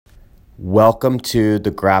Welcome to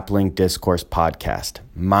the Grappling Discourse Podcast.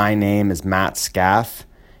 My name is Matt Scaff,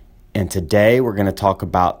 and today we're going to talk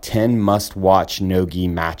about 10 must-watch NoGi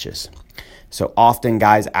matches. So often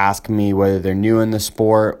guys ask me whether they're new in the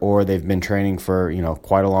sport or they've been training for,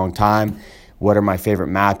 quite a long time, what are my favorite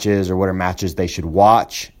matches or what are matches they should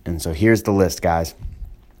watch? And so here's the list, guys.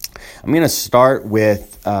 I'm going to start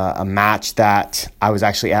with a match that I was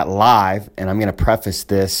actually at live, and I'm going to preface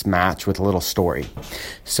this match with a little story.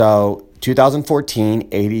 So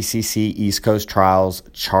 2014 ADCC East Coast Trials,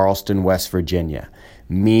 Charleston, West Virginia.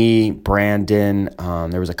 Me, Brandon,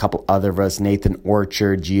 there was a couple other of us, Nathan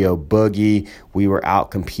Orchard, Geo Boogie. We were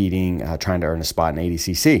out competing, trying to earn a spot in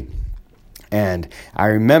ADCC. And I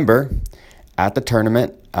remember at the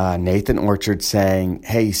tournament, Nathan Orchard saying,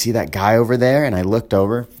 "Hey, you see that guy over there?" And I looked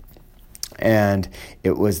over, and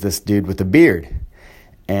it was this dude with a beard.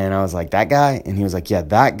 And I was like, "That guy?" And he was like, "Yeah,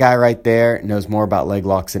 that guy right there knows more about leg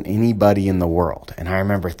locks than anybody in the world." And I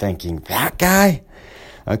remember thinking, that guy?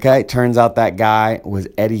 Okay, turns out that guy was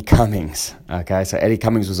Eddie Cummings. Okay, so Eddie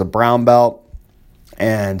Cummings was a brown belt,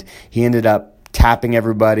 and he ended up tapping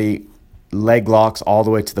everybody, leg locks all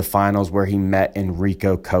the way to the finals where he met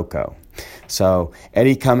Enrico Coco. So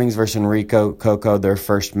Eddie Cummings versus Enrico Coco, their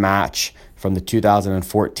first match from the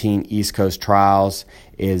 2014 East Coast Trials,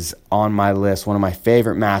 is on my list. One of my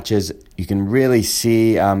favorite matches. You can really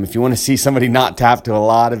see, if you want to see somebody not tap to a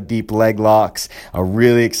lot of deep leg locks, a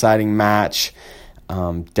really exciting match,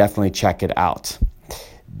 definitely check it out.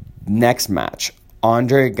 Next match,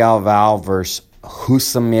 Andre Galvao versus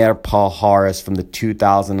Housamir Palhares from the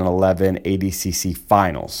 2011 ADCC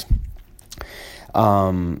Finals.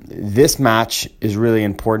 This match is really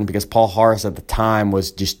important because Palhares at the time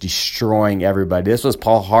was just destroying everybody. This was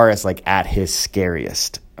Palhares like at his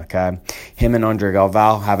scariest, okay? Him and Andre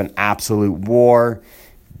Galvao have an absolute war.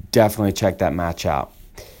 Definitely check that match out.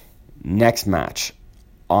 Next match,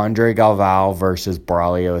 Andre Galvao versus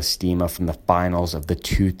Braulio Estima from the finals of the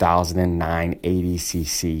 2009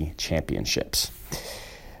 ADCC Championships.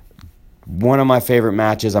 One of my favorite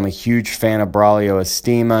matches. I'm a huge fan of Braulio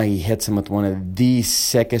Estima. He hits him with one of the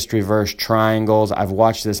sickest reverse triangles. I've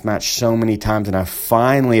watched this match so many times, and I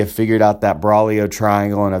finally have figured out that Braulio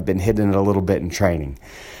triangle, and I've been hitting it a little bit in training.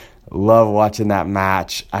 Love watching that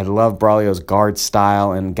match. I love Braulio's guard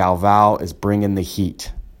style, and Galvao is bringing the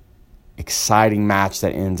heat. Exciting match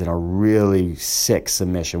that ends in a really sick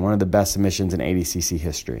submission. One of the best submissions in ADCC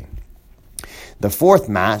history. The fourth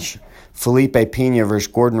match, Felipe Pena versus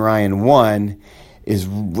Gordon Ryan 1,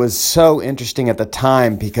 was so interesting at the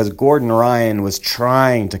time because Gordon Ryan was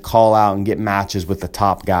trying to call out and get matches with the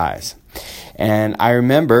top guys. And I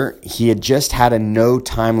remember he had just had a no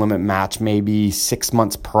time limit match maybe 6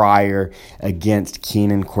 months prior against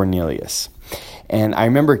Keenan Cornelius. And I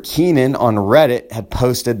remember Keenan on Reddit had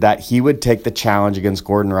posted that he would take the challenge against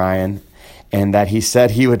Gordon Ryan, and that he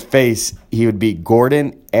said he would beat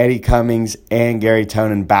Gordon, Eddie Cummings, and Gary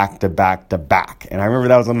Tonin back to back to back. And I remember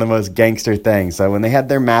that was one of the most gangster things. So when they had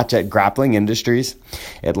their match at Grappling Industries,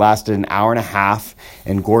 it lasted an hour and a half,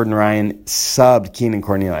 and Gordon Ryan subbed Keenan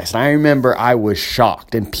Cornelius. And I remember I was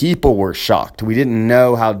shocked, and people were shocked. We didn't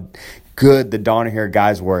know how good the Donahere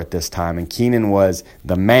guys were at this time, and Keenan was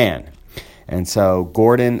the man. And so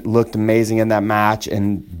Gordon looked amazing in that match.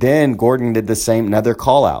 And then Gordon did the same, another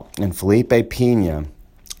call out. And Felipe Pena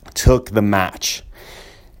took the match.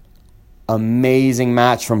 Amazing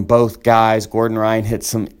match from both guys. Gordon Ryan hit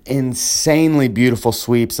some insanely beautiful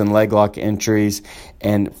sweeps and leg lock entries.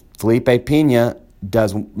 And Felipe Pena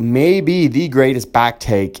does maybe the greatest back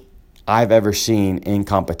take I've ever seen in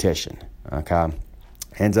competition. Okay.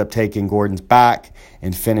 Ends up taking Gordon's back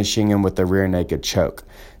and finishing him with the rear naked choke.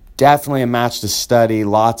 Definitely a match to study,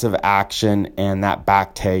 lots of action, and that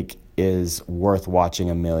back take is worth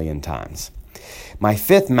watching a million times. My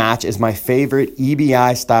fifth match is my favorite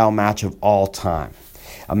EBI-style match of all time.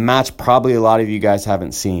 A match probably a lot of you guys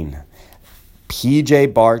haven't seen.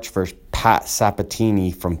 PJ Barch versus Pat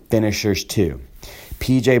Sabatini from Finishers 2.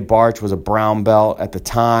 PJ Barch was a brown belt at the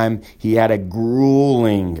time. He had a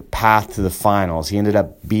grueling path to the finals. He ended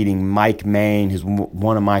up beating Mike Main, who's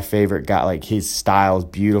one of my favorite guys. Like, his style is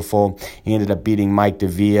beautiful. He ended up beating Mike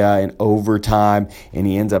Davia in overtime, and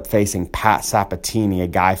he ends up facing Pat Sabatini, a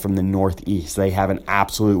guy from the Northeast. They have an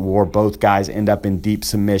absolute war. Both guys end up in deep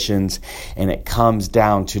submissions, and it comes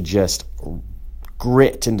down to just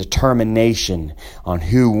grit and determination on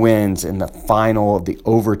who wins in the final of the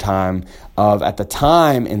overtime of, at the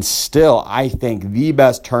time, and still, I think, the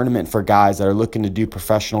best tournament for guys that are looking to do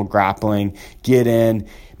professional grappling. Get in,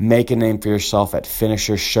 make a name for yourself at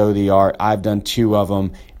Finishers, show the art. I've done 2 of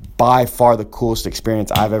them. By far the coolest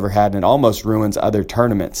experience I've ever had, and it almost ruins other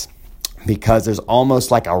tournaments. because there's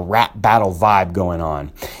almost like a rap battle vibe going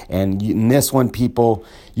on. And in this one,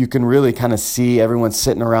 you can really kind of see everyone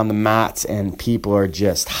sitting around the mats, and people are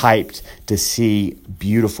just hyped to see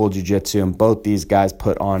beautiful jiu-jitsu. And both these guys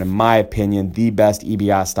put on, in my opinion, the best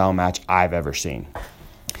EBI style match I've ever seen.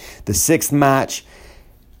 The sixth match,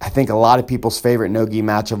 I think a lot of people's favorite no-gi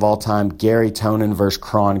match of all time, Gary Tonin versus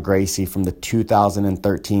Kron Gracie from the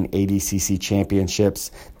 2013 ADCC Championships.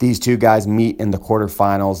 These two guys meet in the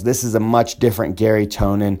quarterfinals. This is a much different Gary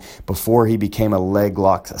Tonin before he became a leg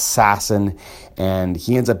lock assassin, and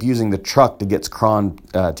he ends up using the truck to get Kron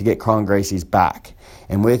Gracie's back.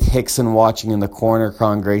 And with Hickson watching in the corner,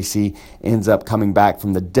 Kron Gracie ends up coming back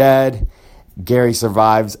from the dead. Gary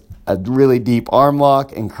survives a really deep arm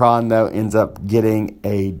lock, and Kron, though, ends up getting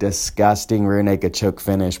a disgusting rear naked choke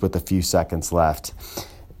finish with a few seconds left.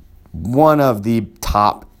 One of the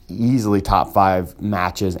easily top 5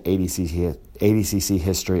 matches in ADCC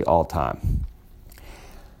history all time.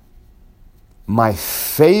 My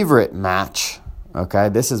favorite match, okay,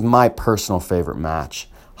 this is my personal favorite match,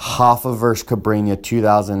 Hoffa versus Cobrinha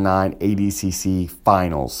 2009 ADCC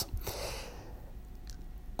Finals.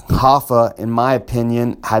 Hoffa, in my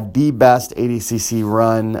opinion, had the best ADCC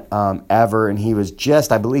run ever, and he was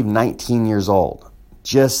just, I believe, 19 years old.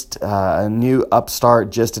 Just a new upstart,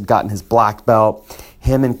 just had gotten his black belt.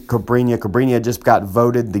 Him and Cobrinha just got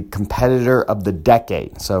voted the competitor of the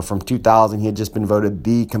decade. So from 2000, he had just been voted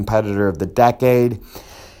the competitor of the decade.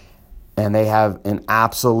 And they have an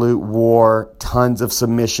absolute war, tons of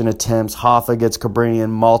submission attempts. Hoffa gets Cobrinha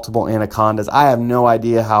in multiple anacondas. I have no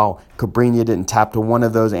idea how Cobrinha didn't tap to one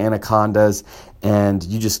of those anacondas. And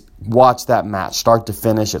you just watch that match start to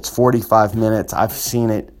finish. It's 45 minutes. I've seen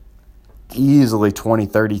it easily 20,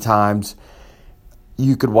 30 times.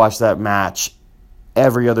 You could watch that match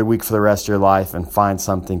every other week for the rest of your life and find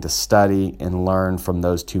something to study and learn from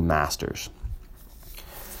those two masters.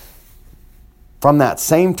 From that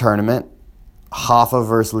same tournament, Hoffa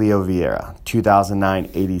versus Leo Vieira, 2009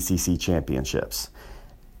 ADCC Championships.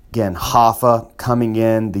 Again, Hoffa coming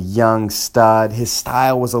in, the young stud. His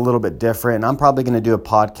style was a little bit different. And I'm probably going to do a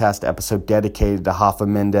podcast episode dedicated to Hoffa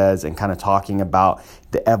Mendez and kind of talking about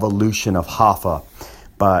the evolution of Hoffa.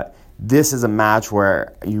 But this is a match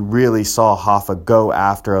where you really saw Hoffa go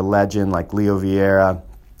after a legend like Leo Vieira,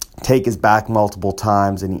 take his back multiple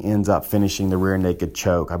times, and he ends up finishing the rear naked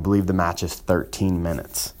choke. I believe the match is 13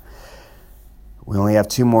 minutes. We only have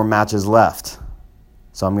 2 more matches left.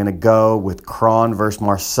 So I'm going to go with Kron versus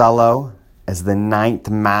Marcelo as the 9th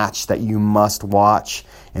match that you must watch.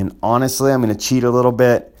 And honestly, I'm going to cheat a little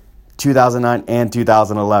bit, 2009 and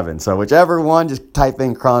 2011. So whichever one, just type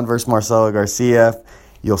in Kron versus Marcelo Garcia.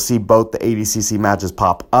 You'll see both the ADCC matches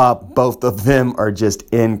pop up. Both of them are just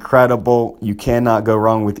incredible. You cannot go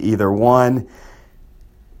wrong with either one.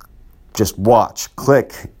 Just watch,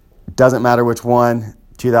 click. Doesn't matter which one.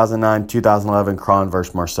 2009, 2011, Kron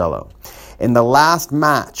versus Marcelo. In the last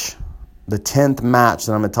match, the 10th match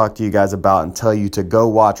that I'm going to talk to you guys about and tell you to go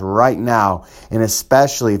watch right now, and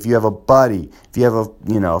especially if you have a buddy, if you have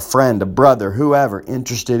a friend, a brother, whoever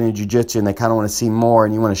interested in jiu-jitsu and they kind of want to see more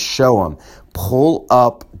and you want to show them, pull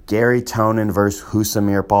up Gary Tonin versus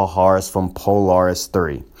Housamir Palhares from Polaris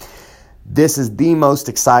 3. This is the most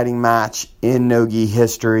exciting match in no-gi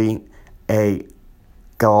history, a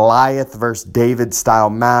Goliath versus David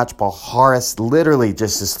style match. Palhares literally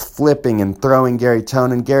just is flipping and throwing Gary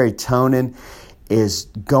Tonin. Gary Tonin is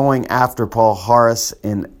going after Palhares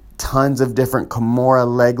in tons of different Kimura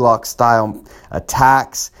leg lock style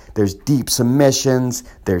attacks. There's deep submissions,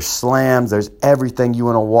 there's slams, there's everything you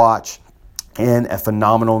want to watch in a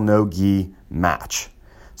phenomenal no-gi match.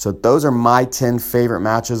 So those are my 10 favorite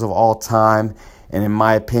matches of all time, and in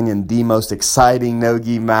my opinion, the most exciting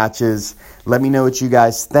no-gi matches. Let me know what you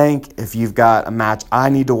guys think. If you've got a match I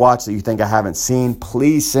need to watch that you think I haven't seen,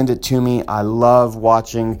 please send it to me. I love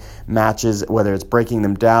watching matches, whether it's breaking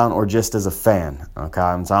them down or just as a fan.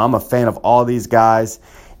 Okay, so I'm a fan of all these guys,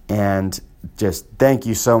 and just thank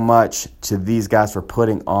you so much to these guys for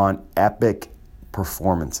putting on epic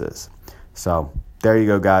performances. So there you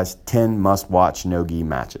go, guys. 10 must-watch no-gi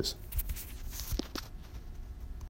matches.